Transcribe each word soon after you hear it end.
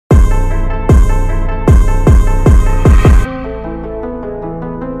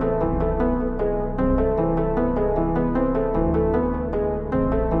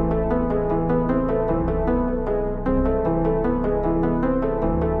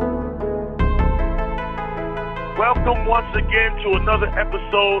Welcome once again to another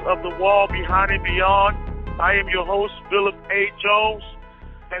episode of The Wall Behind and Beyond. I am your host, Philip A. Jones.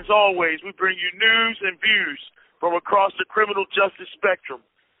 As always, we bring you news and views from across the criminal justice spectrum.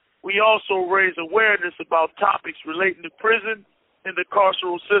 We also raise awareness about topics relating to prison and the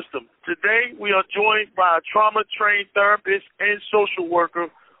carceral system. Today, we are joined by a trauma-trained therapist and social worker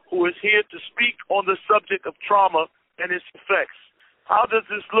who is here to speak on the subject of trauma and its effects. How does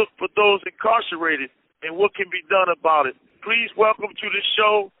this look for those incarcerated, and what can be done about it? Please welcome to the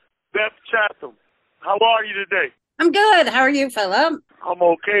show, Beth Chatham. How are you today? I'm good. How are you, Philip? I'm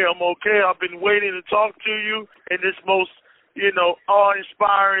okay. I've been waiting to talk to you in this most,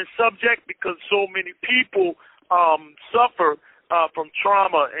 awe-inspiring subject because so many people suffer from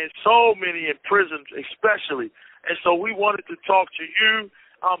trauma, and so many in prisons especially. And so we wanted to talk to you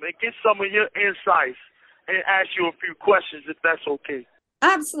and get some of your insights and ask you a few questions, if that's okay.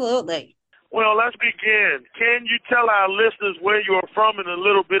 Absolutely. Well, let's begin. Can you tell our listeners where you're from and a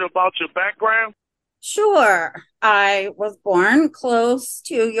little bit about your background? Sure. I was born close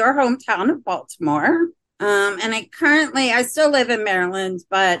to your hometown of Baltimore. And I still live in Maryland,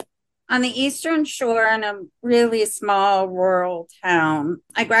 but on the Eastern Shore in a really small rural town.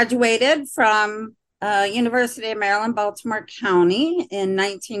 I graduated from University of Maryland, Baltimore County in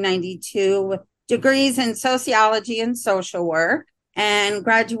 1992 with degrees in sociology and social work, and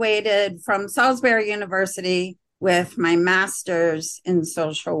graduated from Salisbury University with my master's in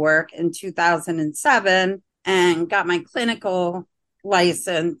social work in 2007 and got my clinical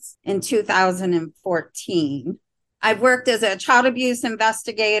license in 2014. I've worked as a child abuse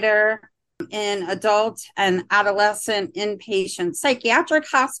investigator in adult and adolescent inpatient psychiatric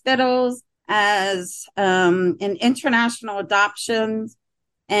hospitals, as in international adoptions,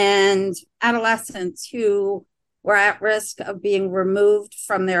 and adolescents who were at risk of being removed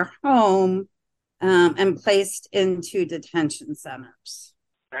from their home and placed into detention centers.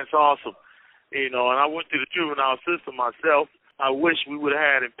 That's awesome. And I went through the juvenile system myself. I wish we would have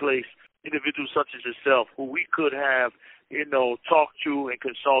had in place individuals such as yourself who we could have, talked to and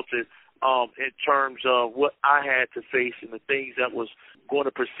consulted in terms of what I had to face and the things that was going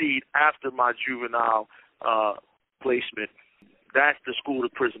to proceed after my juvenile placement. That's the school to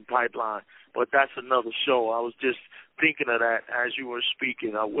prison pipeline, but that's another show. I was just thinking of that as you were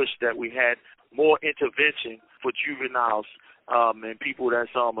speaking. I wish that we had more intervention for juveniles and people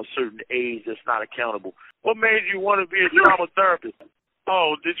that's a certain age that's not accountable. What made you want to be a trauma therapist?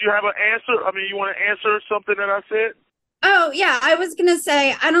 Oh, did you have an answer? You want to answer something that I said? Oh, yeah. I was going to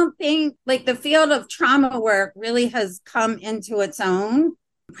say, I don't think the field of trauma work really has come into its own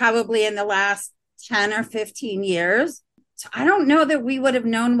probably in the last 10 or 15 years. So I don't know that we would have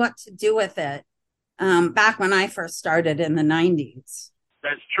known what to do with it back when I first started in the 90s.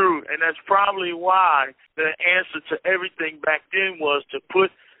 That's true. And that's probably why the answer to everything back then was to put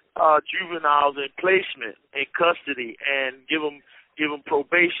juveniles in placement, in custody, and give them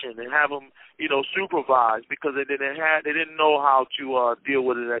probation and have them, supervised, because they didn't know how to deal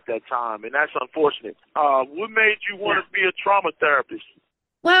with it at that time, and that's unfortunate. What made you want to be a trauma therapist?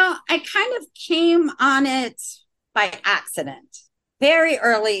 Well, I kind of came on it by accident. Very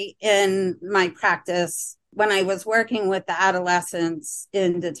early in my practice, when I was working with the adolescents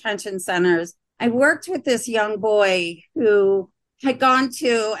in detention centers, I worked with this young boy who had gone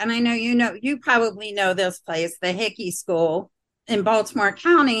to, and I know you probably know this place, the Hickey School in Baltimore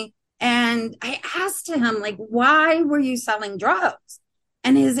County. And I asked him, why were you selling drugs?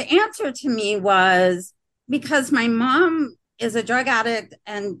 And his answer to me was, because my mom is a drug addict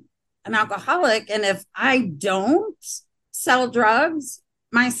and an alcoholic. And if I don't sell drugs,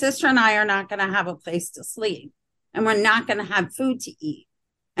 my sister and I are not going to have a place to sleep, and we're not going to have food to eat.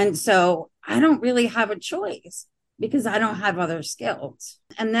 And so I don't really have a choice because I don't have other skills.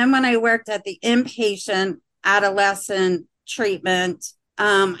 And then when I worked at the inpatient adolescent treatment,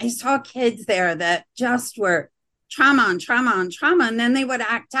 I saw kids there that just were trauma on trauma on trauma. And then they would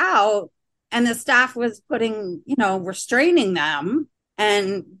act out, and the staff was restraining them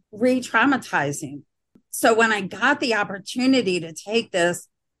and re-traumatizing. So when I got the opportunity to take this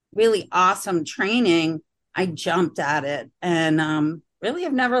really awesome training, I jumped at it and really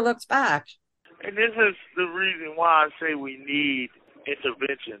have never looked back. And this is the reason why I say we need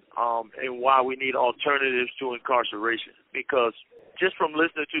intervention and why we need alternatives to incarceration. Because just from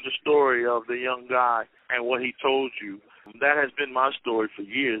listening to the story of the young guy and what he told you, that has been my story for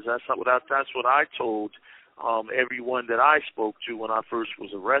years. That's what I told everyone that I spoke to when I first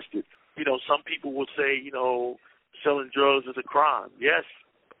was arrested. Some people will say, selling drugs is a crime. Yes,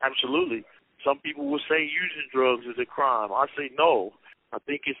 absolutely. Some people will say using drugs is a crime. I say no. I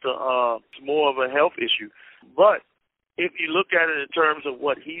think it's more of a health issue. But if you look at it in terms of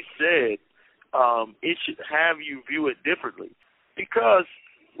what he said, it should have you view it differently, because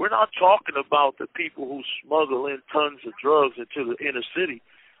we're not talking about the people who smuggle in tons of drugs into the inner city.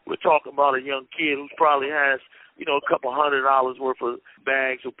 We're talking about a young kid who probably has, a couple $100 worth of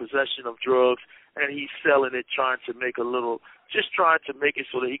bags or possession of drugs, and he's selling it, trying to make it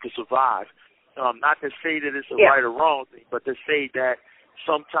so that he can survive. Not to say that it's a right or wrong thing, but to say that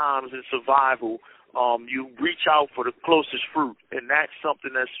sometimes in survival, you reach out for the closest fruit, and that's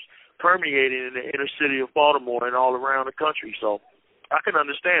something that's permeating in the inner city of Baltimore and all around the country. So I can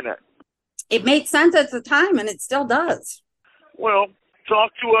understand that. It made sense at the time, and it still does. Well,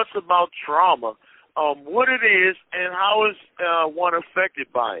 talk to us about trauma, what it is, and how is one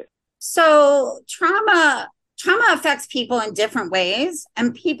affected by it. So trauma affects people in different ways,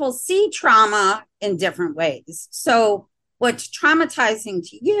 and people see trauma in different ways. So what's traumatizing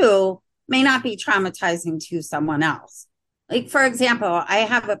to you may not be traumatizing to someone else. Like, for example, I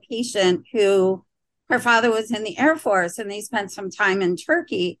have a patient who, her father was in the Air Force, and they spent some time in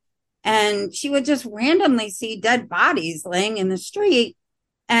Turkey, and she would just randomly see dead bodies laying in the street.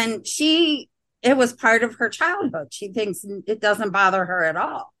 And it was part of her childhood. She thinks it doesn't bother her at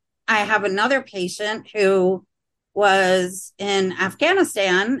all. I have another patient who was in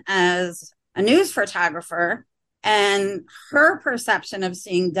Afghanistan as a news photographer, and her perception of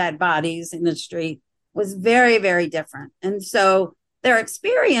seeing dead bodies in the street was very, very different. And so their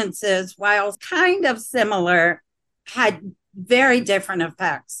experiences, while kind of similar, had very different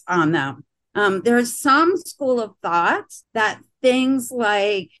effects on them. There's some school of thought that things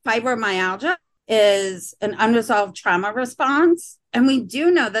like fibromyalgia is an unresolved trauma response. And we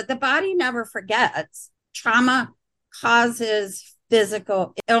do know that the body never forgets. Trauma causes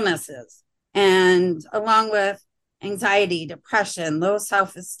physical illnesses, and along with anxiety, depression, low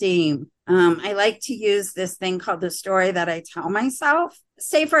self-esteem. I like to use this thing called the story that I tell myself.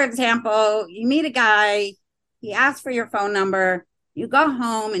 Say, for example, you meet a guy, he asks for your phone number, you go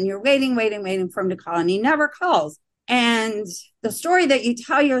home and you're waiting for him to call, and he never calls. And the story that you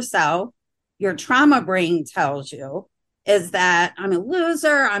tell yourself, your trauma brain tells you, is that I'm a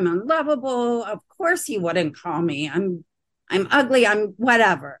loser, I'm unlovable, of course he wouldn't call me, I'm ugly, I'm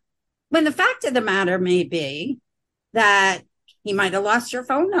whatever. When the fact of the matter may be that he might have lost your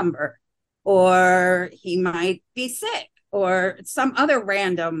phone number, or he might be sick, or some other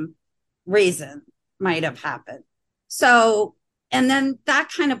random reason might have happened. So, and then that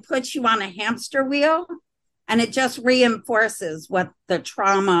kind of puts you on a hamster wheel, and it just reinforces what the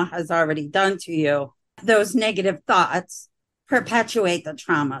trauma has already done to you. Those negative thoughts perpetuate the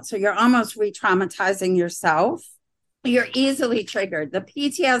trauma. So you're almost re-traumatizing yourself. You're easily triggered. The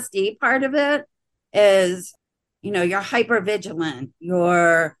PTSD part of it is, you're hypervigilant.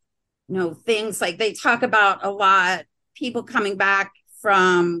 You're, things like they talk about a lot, people coming back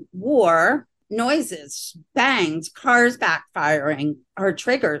from war, noises, bangs, cars backfiring are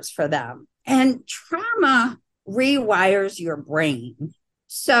triggers for them. And trauma rewires your brain.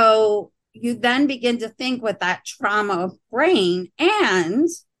 So you then begin to think with that trauma brain. And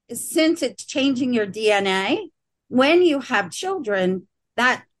since it's changing your DNA, when you have children,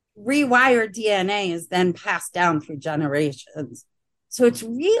 that rewired DNA is then passed down through generations. So it's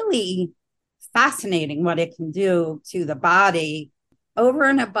really fascinating what it can do to the body over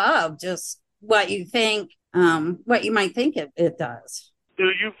and above just what you think, what you might think it does. Do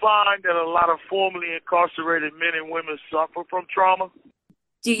you find that a lot of formerly incarcerated men and women suffer from trauma?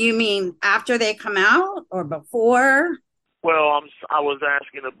 Do you mean after they come out or before? Well, I was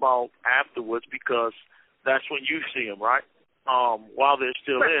asking about afterwards, because that's when you see them, right? While they're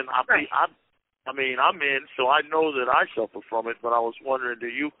still in. I'm in, so I know that I suffer from it, but I was wondering, do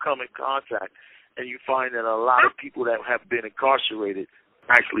you come in contact and you find that a lot of people that have been incarcerated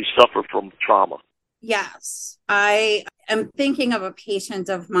actually suffer from trauma? Yes. I am thinking of a patient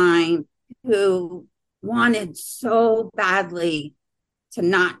of mine who wanted so badly to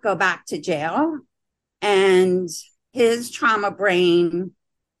not go back to jail, and his trauma brain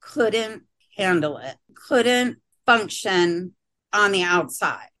couldn't handle it, couldn't function on the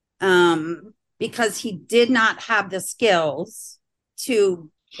outside, because he did not have the skills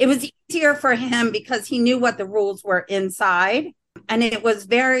it was easier for him because he knew what the rules were inside, and it was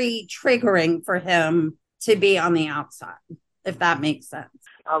very triggering for him to be on the outside, if that makes sense.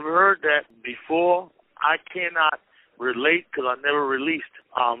 I've heard that before. I cannot relate because I never released.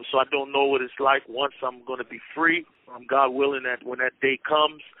 So I don't know what it's like once I'm going to be free. God willing that when that day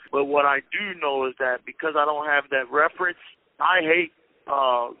comes. But what I do know is that because I don't have that reference, I hate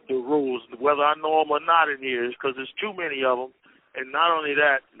the rules, whether I know them or not in here, because there's too many of them. And not only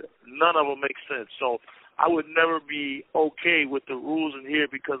that, none of them make sense. So I would never be okay with the rules in here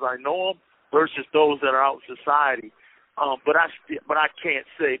because I know them versus those that are out in society. But I can't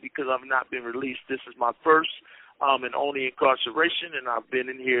say because I've not been released. This is my first and only incarceration, and I've been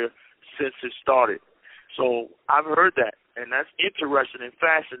in here since it started. So I've heard that, and that's interesting and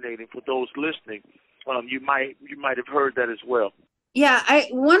fascinating for those listening. You might have heard that as well. Yeah,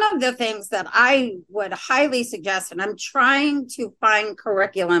 one of the things that I would highly suggest, and I'm trying to find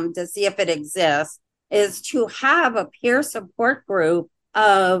curriculum to see if it exists, is to have a peer support group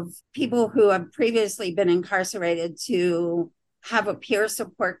of people who have previously been incarcerated, to have a peer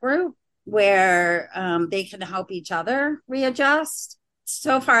support group where they can help each other readjust.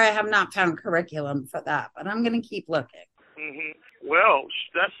 So far, I have not found curriculum for that, but I'm going to keep looking. Mm-hmm. Well,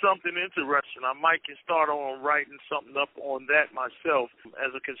 that's something interesting. I might can start on writing something up on that myself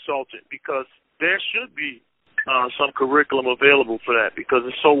as a consultant, because there should be some curriculum available for that, because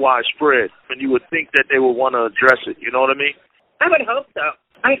it's so widespread, and you would think that they would want to address it. You know what I mean? I would hope so.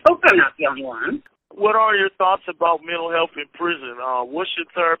 I hope I'm not the only one. What are your thoughts about mental health in prison? What should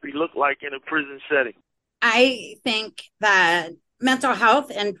therapy look like in a prison setting? I think that mental health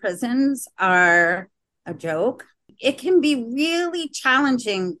in prisons are a joke. It can be really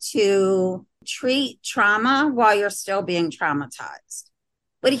challenging to treat trauma while you're still being traumatized.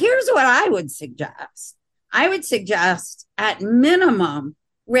 But here's what I would suggest. I would suggest, at minimum,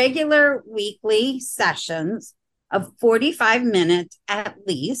 regular weekly sessions of 45 minutes at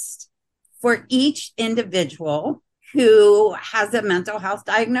least for each individual who has a mental health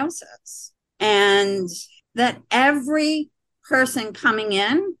diagnosis. And that every person coming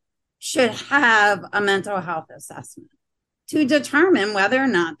in should have a mental health assessment to determine whether or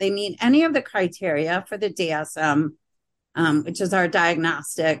not they meet any of the criteria for the DSM, which is our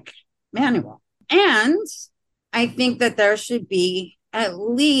diagnostic manual. And I think that there should be at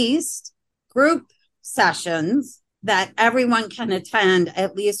least group sessions that everyone can attend,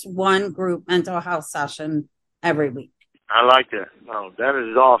 at least one group mental health session every week. I like that. No, that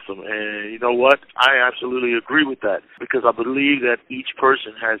is awesome. And you know what? I absolutely agree with that, because I believe that each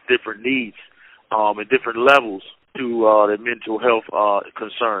person has different needs and different levels to their mental health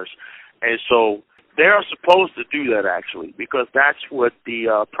concerns. And so they are supposed to do that, actually, because that's what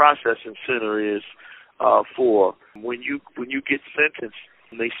the processing center is for. When you get sentenced,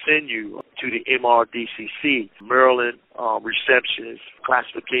 they send you to the MRDCC, Maryland Receptionist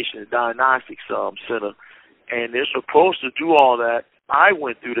Classification and Diagnostics Center, and they're supposed to do all that. I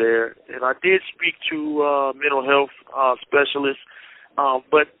went through there, and I did speak to mental health specialists,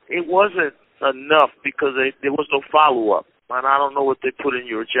 but it wasn't enough because there was no follow-up. And I don't know what they put in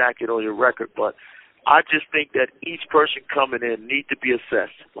your jacket or your record, but I just think that each person coming in need to be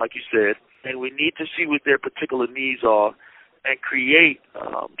assessed, like you said, and we need to see what their particular needs are and create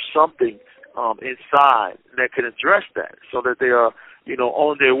something inside that can address that, so that they are,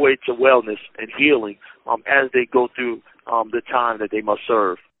 on their way to wellness and healing as they go through the time that they must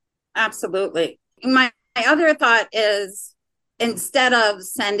serve. Absolutely. My other thought is, instead of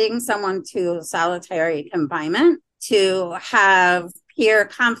sending someone to solitary confinement, to have peer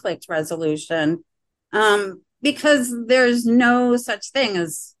conflict resolution, because there's no such thing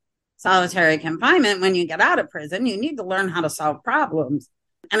as solitary confinement. When you get out of prison, you need to learn how to solve problems.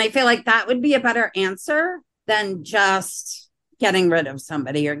 And I feel like that would be a better answer than just getting rid of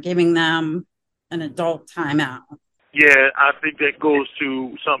somebody or giving them an adult timeout. Yeah, I think that goes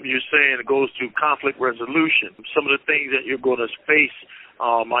to something you're saying. It goes to conflict resolution. Some of the things that you're going to face.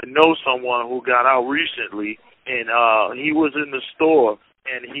 I know someone who got out recently, and he was in the store,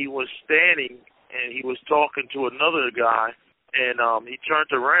 and he was standing, and he was talking to another guy, and he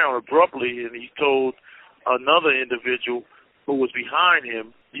turned around abruptly, and he told another individual who was behind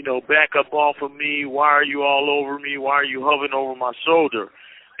him, back up off of me. Why are you all over me? Why are you hovering over my shoulder?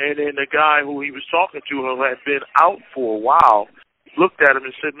 And then the guy who he was talking to, who had been out for a while, looked at him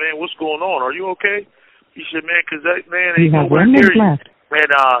and said, "Man, what's going on? Are you okay?" He said, "Man, because that man ain't nowhere near you."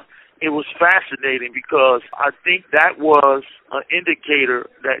 And it was fascinating, because I think that was an indicator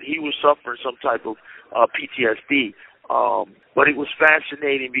that he was suffering some type of PTSD. But it was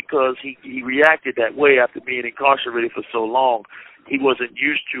fascinating because he reacted that way after being incarcerated for so long. He wasn't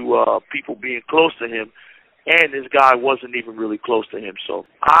used to people being close to him, and this guy wasn't even really close to him. So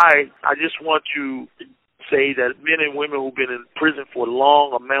I just want to say that men and women who've been in prison for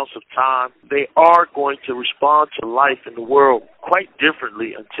long amounts of time, they are going to respond to life in the world quite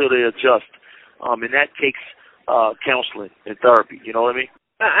differently until they adjust. And that takes counseling and therapy. You know what I mean?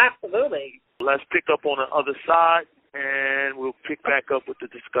 Absolutely. Let's pick up on the other side, and we'll pick back up with the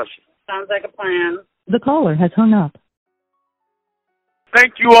discussion. Sounds like a plan. The caller has hung up.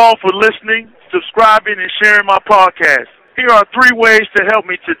 Thank you all for listening, subscribing, and sharing my podcast. Here are 3 ways to help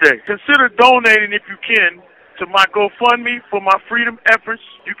me today. Consider donating if you can to my GoFundMe for my freedom efforts.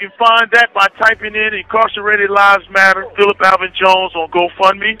 You can find that by typing in Incarcerated Lives Matter, Philip Alvin Jones on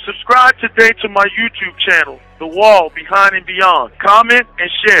GoFundMe. Subscribe today to my YouTube channel, The Wall Behind and Beyond. Comment and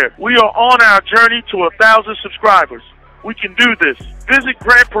share. We are on our journey to 1,000 subscribers. We can do this. Visit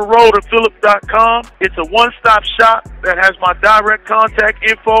grantparole.philip.com. It's a one-stop shop that has my direct contact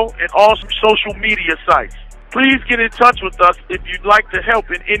info and all social media sites. Please get in touch with us if you'd like to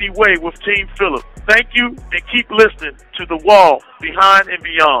help in any way with Team Philip. Thank you, and keep listening to The Wall Behind and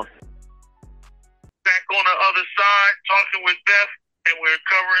Beyond. Back on the other side, talking with Beth, and we're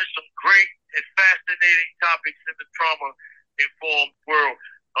covering some great and fascinating topics in the trauma-informed world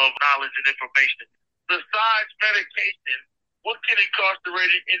of knowledge and information. Besides medication, what can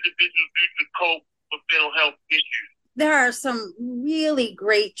incarcerated individuals do to cope with mental health issues? There are some really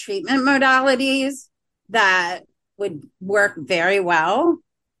great treatment modalities that would work very well.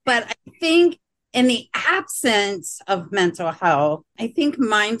 But I think in the absence of mental health, I think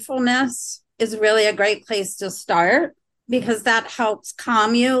mindfulness is really a great place to start because that helps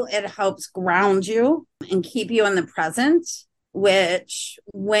calm you. It helps ground you and keep you in the present, which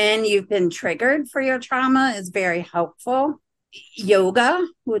when you've been triggered for your trauma is very helpful. Yoga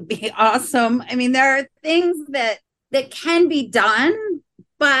would be awesome. I mean, there are things that can be done,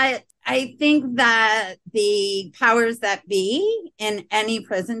 but I think that the powers that be in any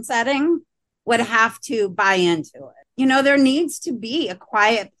prison setting would have to buy into it. You know, there needs to be a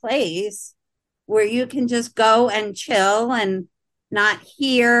quiet place where you can just go and chill and not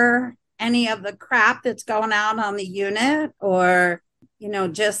hear any of the crap that's going on the unit, or, you know,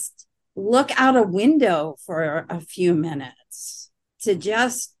 just look out a window for a few minutes to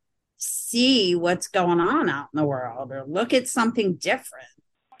just see what's going on out in the world or look at something different.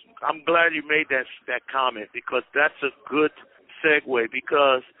 I'm glad you made that comment because that's a good segue,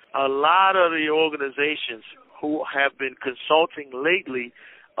 because a lot of the organizations who have been consulting lately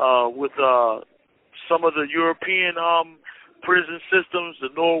with some of the European prison systems, the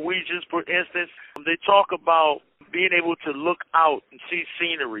Norwegians, for instance, they talk about being able to look out and see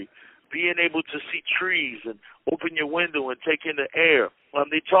scenery, being able to see trees and open your window and take in the air.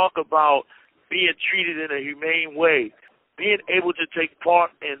 They talk about being treated in a humane way, being able to take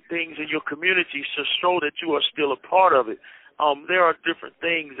part in things in your community to show that you are still a part of it. There are different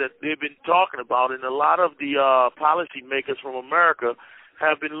things that they've been talking about, and a lot of the policymakers from America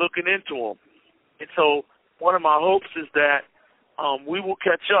have been looking into them. And so one of my hopes is that we will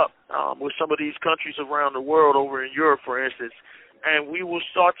catch up with some of these countries around the world, over in Europe, for instance, and we will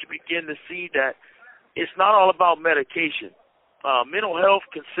start to begin to see that it's not all about medication. Mental health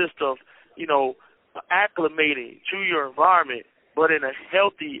consists of, you know, acclimating to your environment, but in a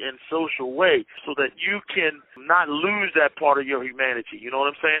healthy and social way so that you can not lose that part of your humanity. You know what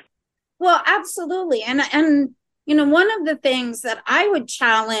I'm saying? Well, absolutely. And you know, one of the things that I would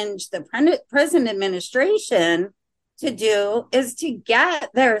challenge the prison administration to do is to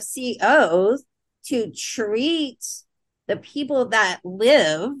get their COs to treat the people that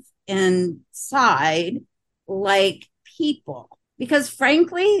live inside like people. Because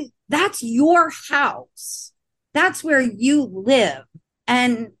frankly, that's your house. That's where you live.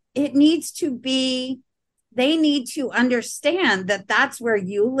 And it needs to be, they need to understand that that's where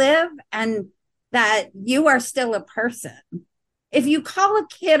you live and that you are still a person. If you call a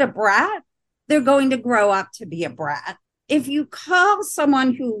kid a brat, they're going to grow up to be a brat. If you call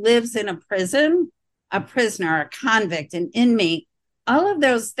someone who lives in a prison, a prisoner, a convict, an inmate, all of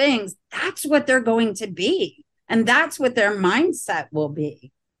those things, that's what they're going to be. And that's what their mindset will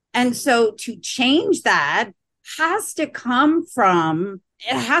be. And so to change that has to come from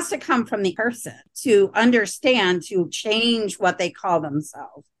the person to understand, to change what they call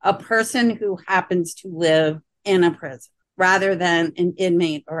themselves, a person who happens to live in a prison rather than an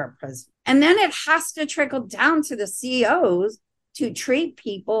inmate or a prisoner. And then it has to trickle down to the COs to treat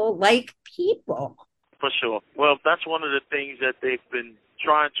people like people. For sure. Well, that's one of the things that they've been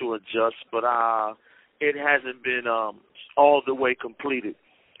trying to adjust, but it hasn't been all the way completed,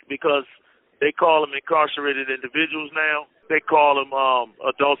 because they call them incarcerated individuals now. They call them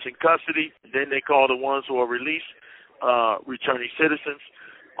adults in custody. Then they call the ones who are released returning citizens.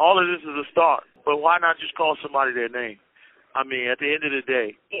 All of this is a start, but why not just call somebody their name? I mean, at the end of the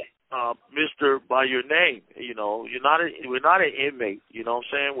day, Mr. by your name. You know, we're not an inmate. You know what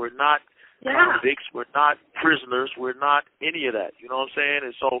I'm saying? We're not convicts. We're not prisoners. We're not any of that. You know what I'm saying?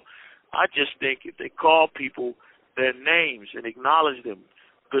 And so I just think if they call people their names and acknowledge them,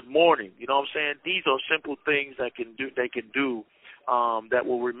 good morning, you know what I'm saying? These are simple things that they can do that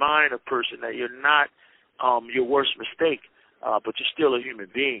will remind a person that you're not your worst mistake, but you're still a human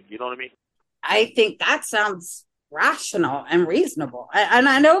being. You know what I mean? I think that sounds rational and reasonable. And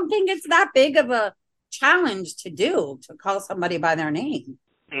I don't think it's that big of a challenge to do, to call somebody by their name.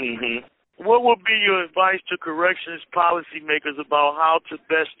 Mm-hmm. What would be your advice to corrections policymakers about how to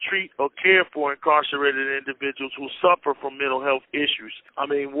best treat or care for incarcerated individuals who suffer from mental health issues? I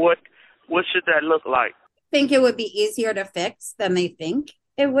mean, what should that look like? I think it would be easier to fix than they think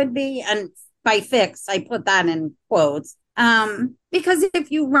it would be. And by fix, I put that in quotes. Because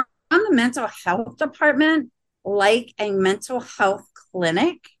if you run the mental health department like a mental health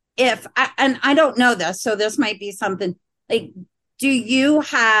clinic, and I don't know this, so this might be something like, do you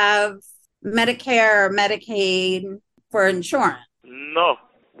have Medicare or Medicaid for insurance? No,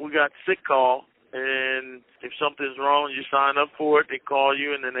 we got sick call, and if something's wrong, you sign up for it. They call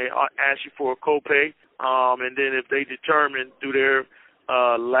you, and then they ask you for a copay. And then if they determine through their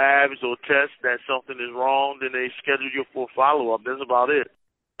labs or tests that something is wrong, then they schedule you for follow-up. That's about it.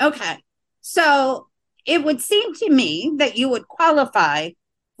 Okay. So it would seem to me that you would qualify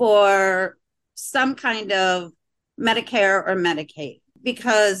for some kind of Medicare or Medicaid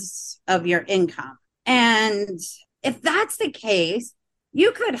because of your income. And if that's the case,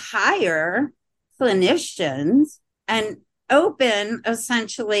 you could hire clinicians and open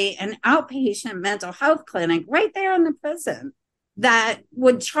essentially an outpatient mental health clinic right there in the prison that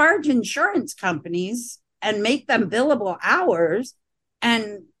would charge insurance companies and make them billable hours,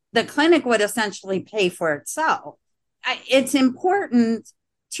 and the clinic would essentially pay for itself. It's important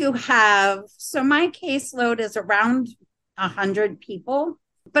to have, so my caseload is around 100 people,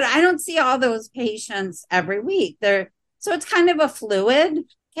 but I don't see all those patients every week. So it's kind of a fluid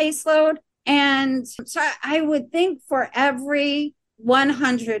caseload. And so I would think for every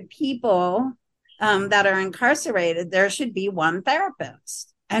 100 people that are incarcerated, there should be one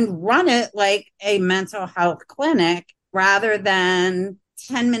therapist, and run it like a mental health clinic rather than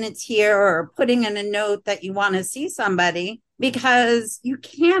 10 minutes here or putting in a note that you want to see somebody, because you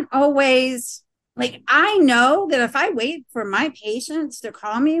can't always, like, I know that if I wait for my patients to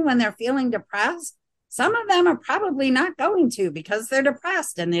call me when they're feeling depressed, some of them are probably not going to because they're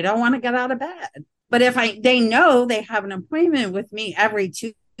depressed and they don't want to get out of bed. But if they know they have an appointment with me every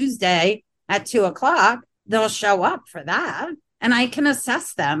Tuesday at 2:00, they'll show up for that. And I can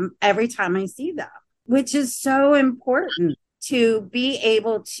assess them every time I see them, which is so important, to be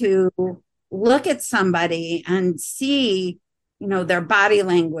able to look at somebody and see, their body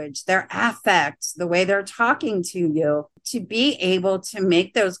language, their affects, the way they're talking to you, to be able to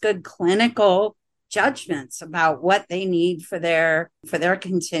make those good clinical judgments about what they need for their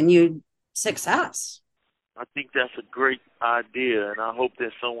continued success. I think that's a great idea, and I hope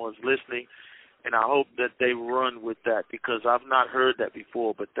that someone's listening, and I hope that they run with that, because I've not heard that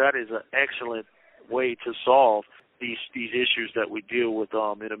before, but that is an excellent way to solve these issues that we deal with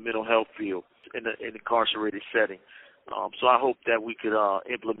in the mental health field, in the incarcerated setting. So I hope that we could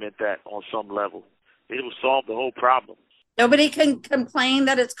implement that on some level. It will solve the whole problem. Nobody can complain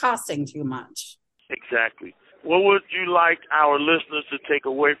that it's costing too much. Exactly. What would you like our listeners to take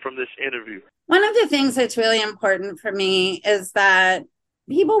away from this interview? One of the things that's really important for me is that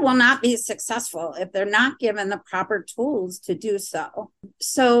people will not be successful if they're not given the proper tools to do so.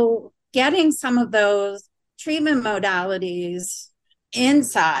 So getting some of those treatment modalities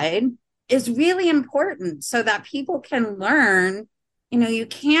inside is really important so that people can learn. You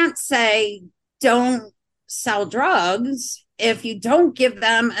can't say don't sell drugs if you don't give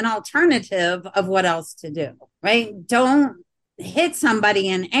them an alternative of what else to do, right? Don't hit somebody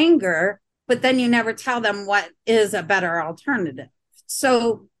in anger, but then you never tell them what is a better alternative.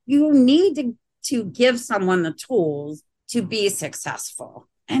 So you need to give someone the tools to be successful.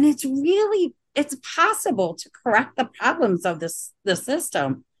 And it's possible to correct the problems of the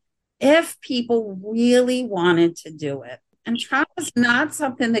system if people really wanted to do it. And trauma is not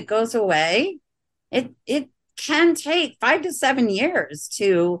something that goes away. It can take 5 to 7 years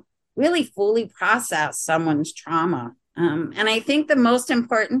to really fully process someone's trauma. And I think the most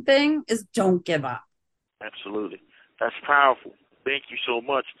important thing is don't give up. Absolutely. That's powerful. Thank you so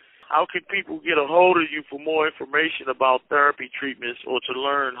much. How can people get a hold of you for more information about therapy treatments or to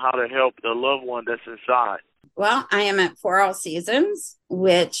learn how to help their loved one that's inside? Well, I am at For All Seasons,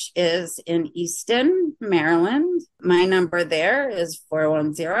 which is in Easton, Maryland. My number there is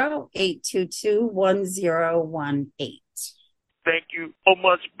 410-822-1018. Thank you so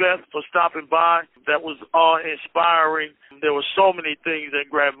much, Beth, for stopping by. That was awe-inspiring. There were so many things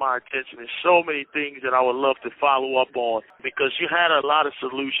that grabbed my attention and so many things that I would love to follow up on, because you had a lot of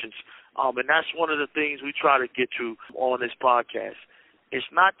solutions And that's one of the things we try to get to on this podcast. It's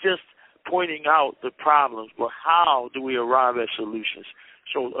not just pointing out the problems, but how do we arrive at solutions?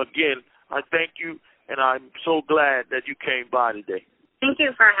 So, again, I thank you, and I'm so glad that you came by today. Thank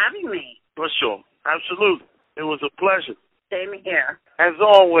you for having me. For sure. Absolutely. It was a pleasure. Same here. As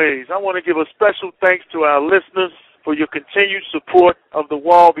always, I want to give a special thanks to our listeners for your continued support of The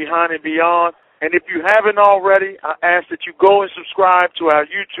Wall Behind and Beyond. And if you haven't already, I ask that you go and subscribe to our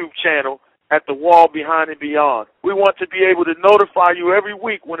YouTube channel at The Wall Behind and Beyond. We want to be able to notify you every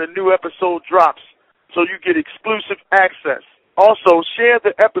week when a new episode drops so you get exclusive access. Also, share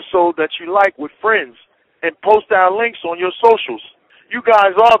the episode that you like with friends and post our links on your socials. You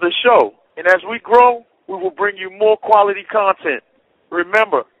guys are the show, and as we grow, we will bring you more quality content.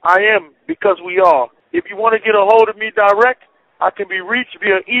 Remember, I am because we are. If you want to get a hold of me direct, I can be reached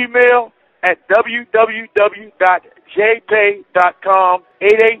via email at www.jpay.com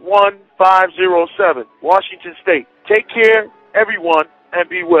 881507, Washington State. Take care, everyone, and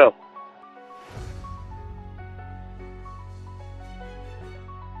be well.